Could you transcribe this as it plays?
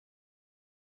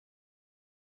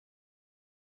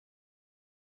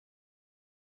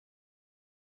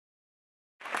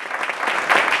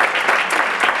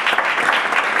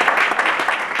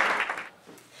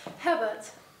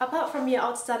from your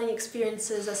outstanding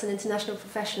experiences as an international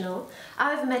professional,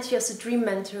 I've met you as a dream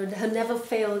mentor who never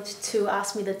failed to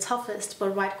ask me the toughest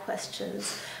but right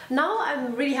questions. Now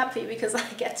I'm really happy because I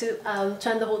get to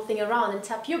turn the whole thing around and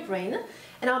tap your brain.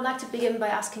 And I would like to begin by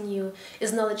asking you,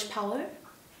 is knowledge power?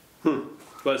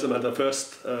 Well, Samantha,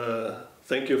 first,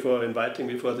 thank you for inviting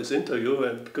me for this interview,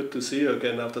 and good to see you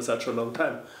again after such a long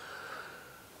time.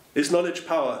 Is knowledge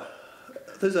power?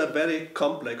 This is a very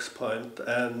complex point,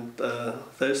 and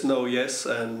there is no yes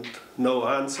and no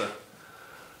answer.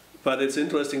 But it's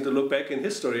interesting to look back in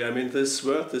history. I mean, this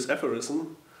word, this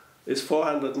aphorism, is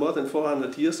more than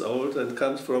 400 years old and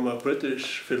comes from a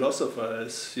British philosopher,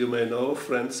 as you may know,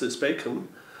 Francis Bacon,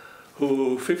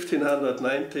 who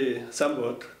 1590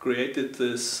 somewhat created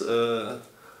this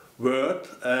word.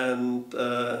 And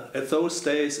at those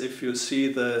days, if you see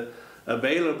the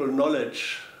available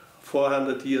knowledge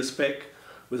 400 years back,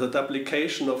 with a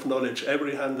duplication of knowledge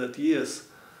every 100 years,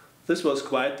 this was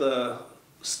quite a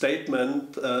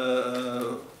statement,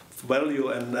 value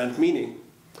and meaning.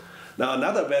 Now,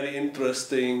 another very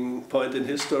interesting point in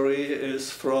history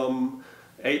is from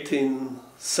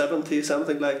 1870,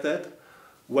 something like that,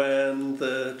 when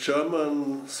the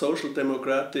German Social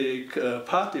Democratic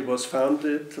Party was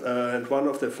founded, and one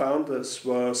of the founders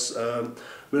was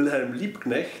Wilhelm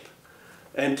Liebknecht,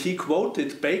 and he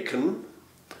quoted Bacon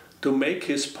to make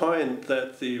his point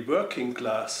that the working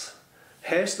class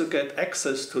has to get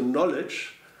access to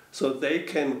knowledge so they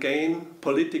can gain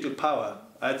political power.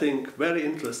 I think very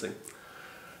interesting.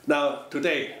 Now,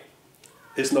 today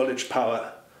is knowledge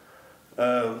power.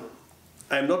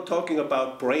 I'm not talking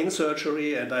about brain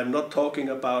surgery, and I'm not talking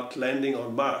about landing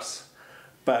on Mars,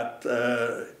 but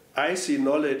I see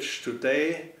knowledge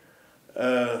today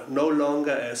no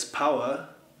longer as power,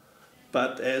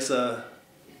 but as a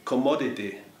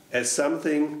commodity, as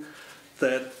something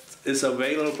that is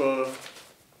available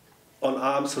on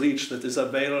arm's reach, that is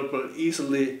available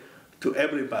easily to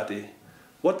everybody.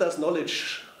 What does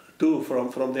knowledge do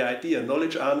from the idea?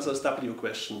 Knowledge answers W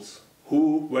questions.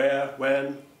 Who, where,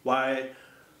 when, why,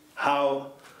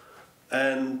 how.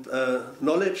 And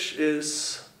knowledge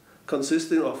is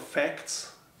consisting of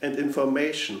facts and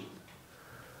information.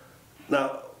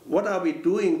 Now, what are we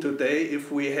doing today if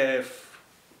we have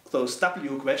those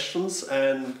W questions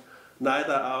and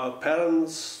neither our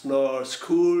parents, nor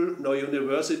school, nor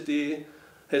university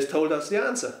has told us the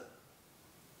answer?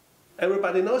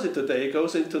 Everybody knows it today.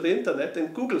 Goes into the internet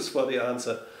and Googles for the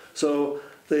answer. So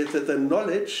the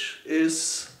knowledge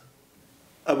is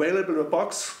available in a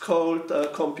box called a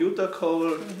computer,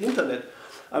 called internet.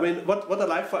 I mean, what a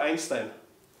life for Einstein.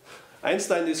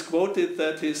 Einstein is quoted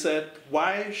that he said,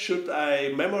 "Why should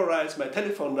I memorize my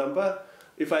telephone number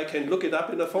if I can look it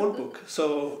up in a phone book?"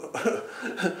 So,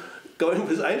 going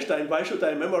with Einstein, why should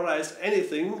I memorize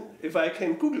anything if I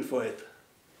can Google for it?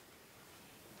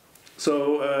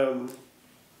 So,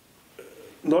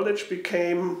 knowledge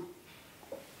became,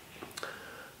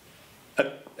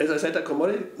 as I said, a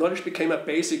commodity. Knowledge became a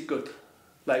basic good,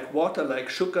 like water, like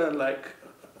sugar, like,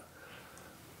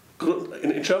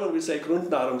 in German we say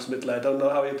Grundnahrungsmittel. I don't know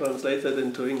how you translate that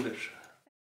into English.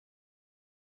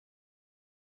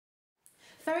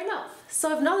 Fair enough.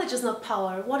 So if knowledge is not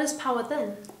power, what is power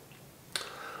then?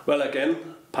 Well,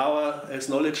 again, power as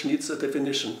knowledge needs a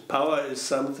definition. Power is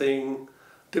something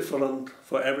different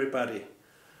for everybody.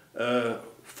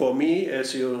 For me,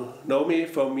 as you know me,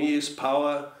 for me is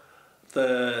power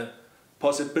the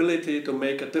possibility to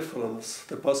make a difference,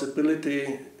 the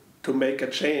possibility to make a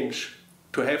change,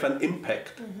 to have an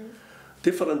impact.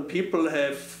 Different people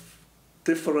have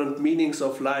different meanings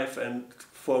of life, and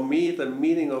for me the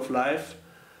meaning of life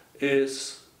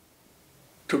is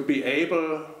to be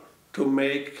able to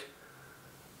make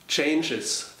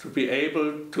changes, to be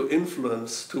able to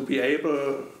influence, to be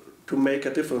able to make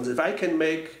a difference. If I can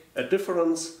make a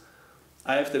difference,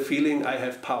 I have the feeling I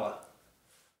have power.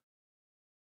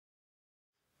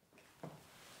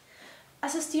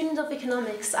 As a student of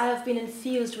economics, I have been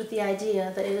infused with the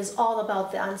idea that it is all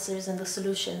about the answers and the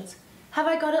solutions. Have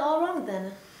I got it all wrong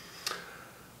then?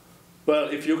 Well,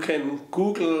 if you can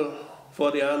Google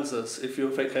for the answers, if you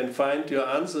can find your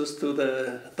answers to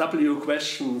the W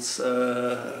questions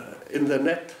in the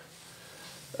net,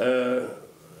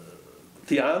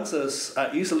 the answers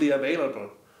are easily available.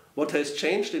 What has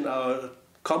changed in our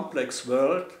complex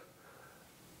world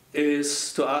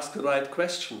is to ask the right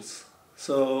questions.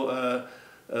 So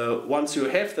once you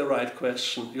have the right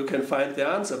question, you can find the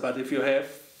answer. But if you have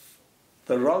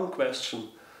the wrong question,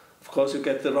 of course you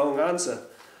get the wrong answer.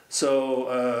 So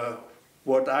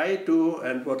what I do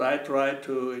and what I try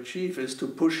to achieve is to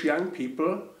push young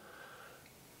people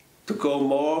to go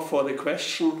more for the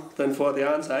question than for the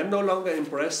answer. I'm no longer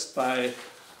impressed by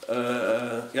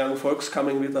young folks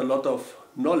coming with a lot of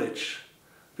knowledge,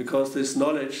 because this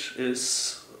knowledge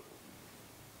is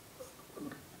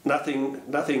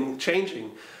nothing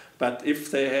changing. But if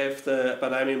they have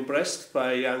but I'm impressed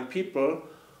by young people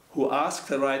who ask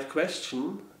the right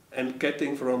question and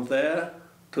getting from there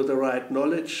to the right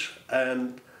knowledge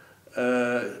and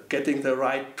getting the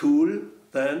right tool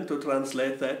then to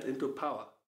translate that into power.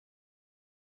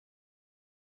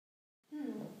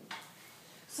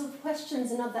 So if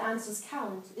questions and not the answers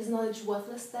count, is knowledge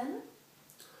worthless then?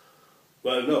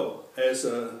 Well, no. As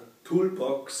a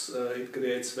toolbox, it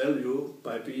creates value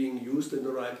by being used in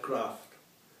the right craft.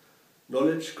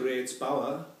 Knowledge creates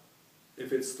power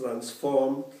if it's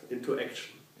transformed into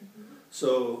action.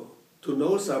 So to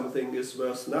know something is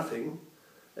worth nothing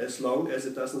as long as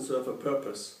it doesn't serve a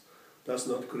purpose, does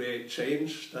not create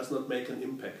change, does not make an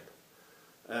impact.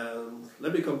 And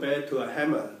let me compare it to a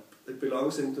hammer. It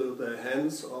belongs into the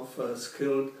hands of a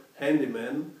skilled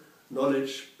handyman.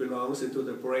 Knowledge belongs into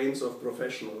the brains of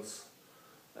professionals.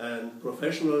 And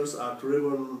professionals are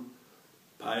driven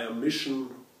by a mission.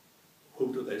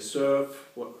 Whom do they serve?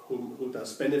 Who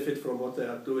does benefit from what they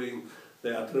are doing? They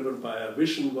are driven by a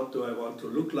vision. What do I want to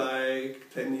look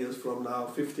like 10 years from now,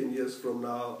 15 years from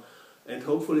now? And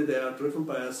hopefully they are driven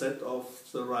by a set of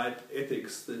the right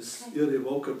ethics, these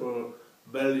irrevocable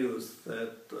values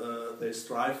that they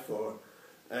strive for.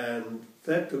 And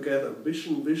that together,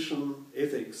 vision,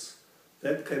 ethics,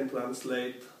 that can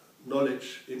translate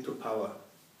knowledge into power.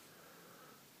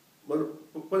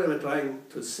 What am I trying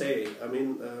to say? I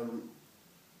mean,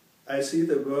 I see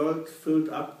the world filled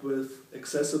up with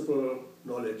accessible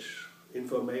knowledge,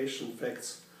 information,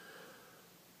 facts,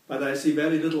 but I see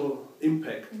very little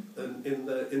impact. And in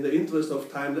the interest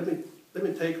of time, let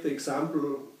me take the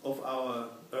example of our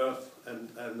Earth, and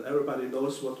everybody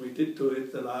knows what we did to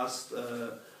it the last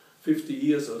 50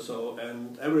 years or so,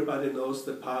 and everybody knows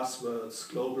the passwords: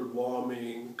 global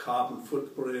warming, carbon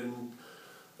footprint,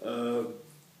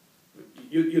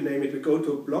 you name it. We go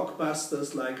to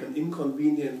blockbusters like An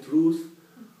Inconvenient Truth.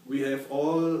 We have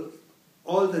all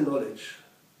the knowledge.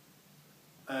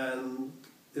 And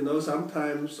you know,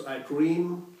 sometimes I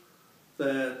dream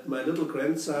that my little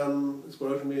grandson is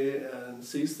watching me and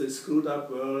sees this screwed up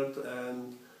world,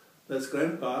 and says,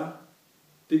 "Grandpa,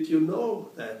 did you know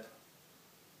that?"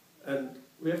 And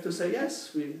we have to say,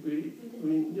 yes, we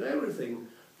knew everything.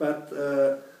 But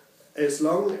as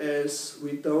long as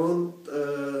we don't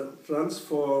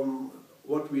transform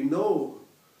what we know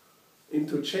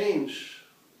into change,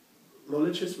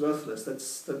 knowledge is worthless.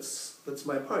 That's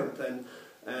my point.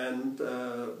 And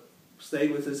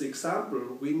staying with this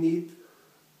example,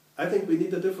 I think we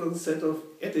need a different set of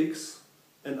ethics,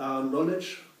 and our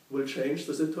knowledge will change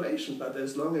the situation. But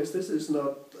as long as this is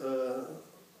not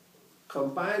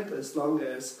combined, as long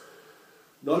as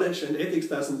knowledge and ethics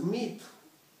doesn't meet,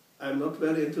 I'm not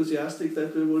very enthusiastic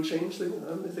that we will change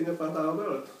anything about our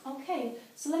world. Okay,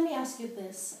 so let me ask you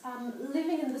this.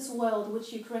 Living in this world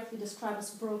which you correctly describe as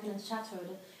broken and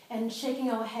shattered, and shaking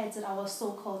our heads at our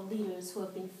so-called leaders who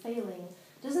have been failing,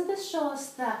 doesn't this show us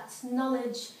that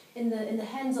knowledge in the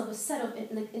hands of a set of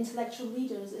intellectual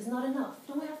leaders is not enough?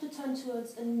 Don't we have to turn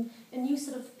towards a new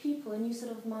set of people, a new set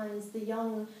of minds, the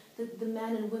young, the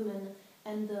men and women,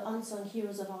 and the unsung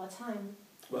heroes of our time?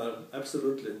 Well,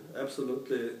 absolutely.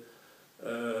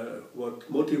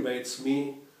 What motivates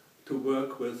me to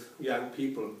work with young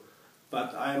people,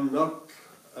 but I'm not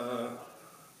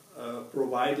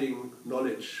providing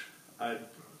knowledge.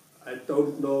 I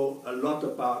don't know a lot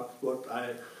about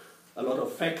a lot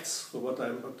of facts for what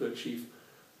I'm about to achieve,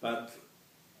 but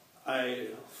I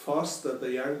foster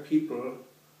the young people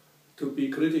to be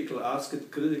critical, ask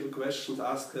critical questions,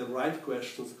 ask the right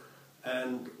questions,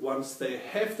 and once they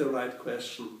have the right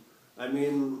question, I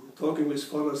mean, talking with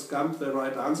Forrest Gump, the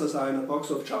right answers are in a box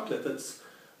of chocolate.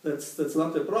 That's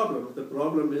not the problem. The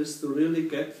problem is to really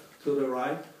get to the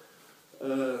right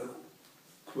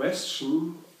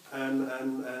question,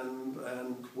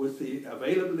 and with the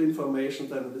available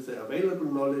information and with the available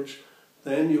knowledge,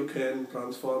 then you can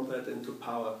transform that into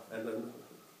power. And then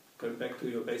going back to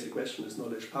your basic question, is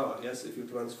knowledge power? Yes, if you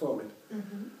transform it.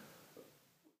 Mm-hmm.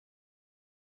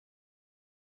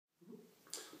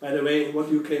 By the way, what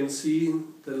you can see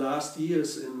the last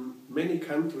years in many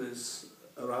countries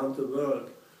around the world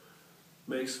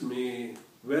makes me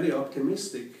very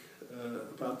optimistic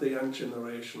about the young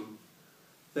generation.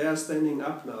 They are standing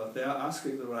up now, they are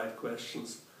asking the right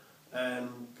questions,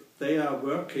 and they are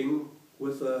working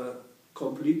with a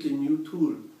completely new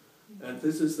tool. And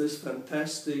this is this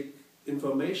fantastic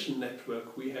information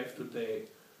network we have today.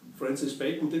 Francis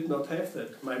Bacon did not have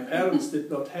that. My parents did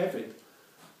not have it.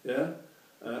 Yeah?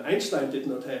 Einstein did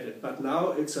not have it. But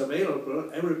now it's available.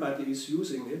 Everybody is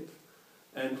using it.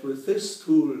 And with this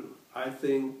tool, I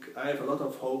think I have a lot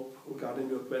of hope regarding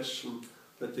your question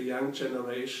that the young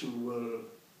generation will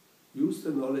use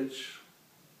the knowledge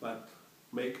but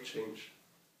make change.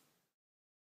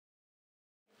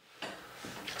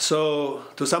 So,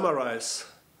 to summarize,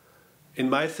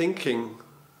 in my thinking,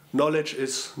 knowledge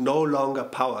is no longer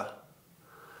power,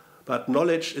 but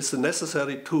knowledge is a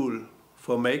necessary tool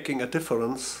for making a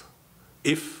difference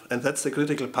if, and that's the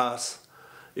critical path,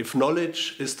 if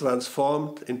knowledge is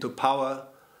transformed into power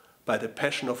by the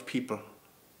passion of people.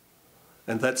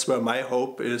 And that's where my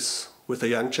hope is with the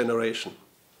young generation.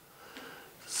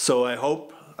 So I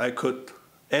hope I could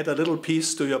add a little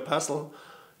piece to your puzzle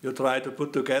you try to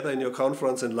put together in your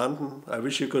conference in London. I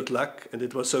wish you good luck, and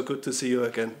it was so good to see you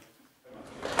again.